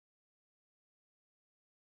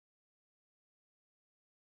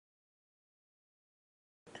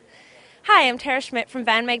Hi, I'm Tara Schmidt from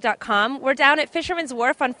Vanmag.com. We're down at Fisherman's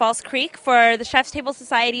Wharf on False Creek for the Chef's Table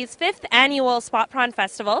Society's 5th annual Spot Prawn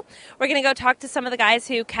Festival. We're going to go talk to some of the guys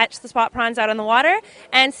who catch the spot prawns out on the water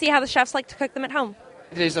and see how the chefs like to cook them at home.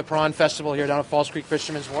 Today's the prawn festival here down at False Creek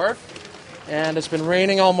Fisherman's Wharf. And it's been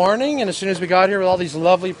raining all morning, and as soon as we got here with all these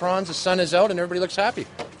lovely prawns, the sun is out and everybody looks happy.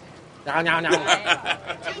 Now, now, now.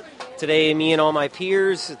 Today, me and all my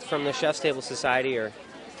peers from the Chef's Table Society are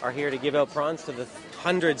here to give out prawns to the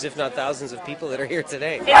hundreds, if not thousands, of people that are here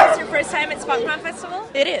today. Is this your first time at Spot Prawn Festival?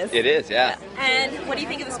 It is. It is, yeah. And what do you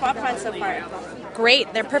think of the spot prawns so far?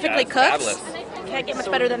 Great. They're perfectly cooked. Fabulous. Can't get much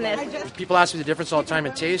better than this. People ask me the difference all the time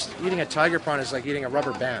in taste. Eating a tiger prawn is like eating a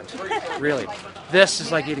rubber band. Really. This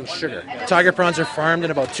is like eating sugar. Tiger prawns are farmed in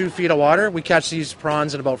about 2 feet of water. We catch these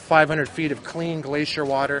prawns in about 500 feet of clean glacier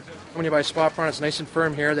water. When you buy spot prawn, it's nice and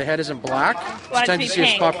firm here. The head isn't black. Sometimes you see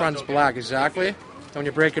a spot prawn is black, exactly. And when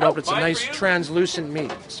you break it open, it's a nice translucent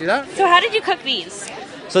meat. See that? So how did you cook these?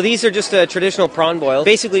 So these are just a traditional prawn boil.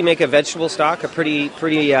 Basically make a vegetable stock, a pretty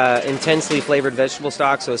intensely flavored vegetable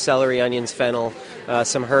stock, so celery, onions, fennel,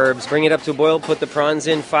 some herbs. Bring it up to a boil, put the prawns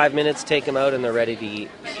in, 5 minutes, take them out, and they're ready to eat.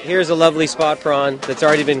 Here's a lovely spot prawn that's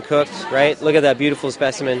already been cooked, right? Look at that beautiful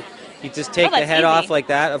specimen. You just take the head off like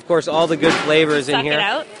that. Of course, all the good flavor is in here. Suck it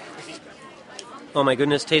out. Oh my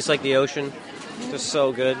goodness, tastes like the ocean. Just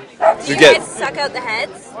so good. Do you guys suck out the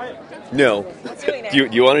heads? No. Do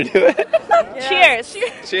you want to do it? Cheers.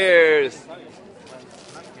 Cheers.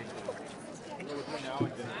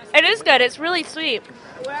 It is good. It's really sweet.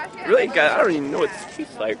 Really good. I don't even know what this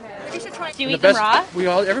tastes like. Do you eat them raw?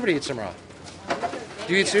 Everybody eats them raw.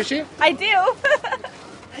 Do you eat sushi? I do.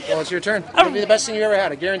 Well, it's your turn. It'll be the best thing you ever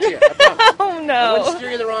had. I guarantee it. I promise. Oh I no. wouldn't steer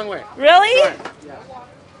you the wrong way. Really? Try it.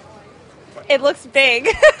 Yeah. It looks big.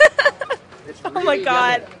 It's Oh my really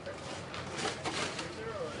god. yummy.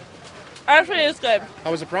 Actually, it's good.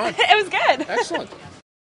 How was the prawn? It was good. Excellent.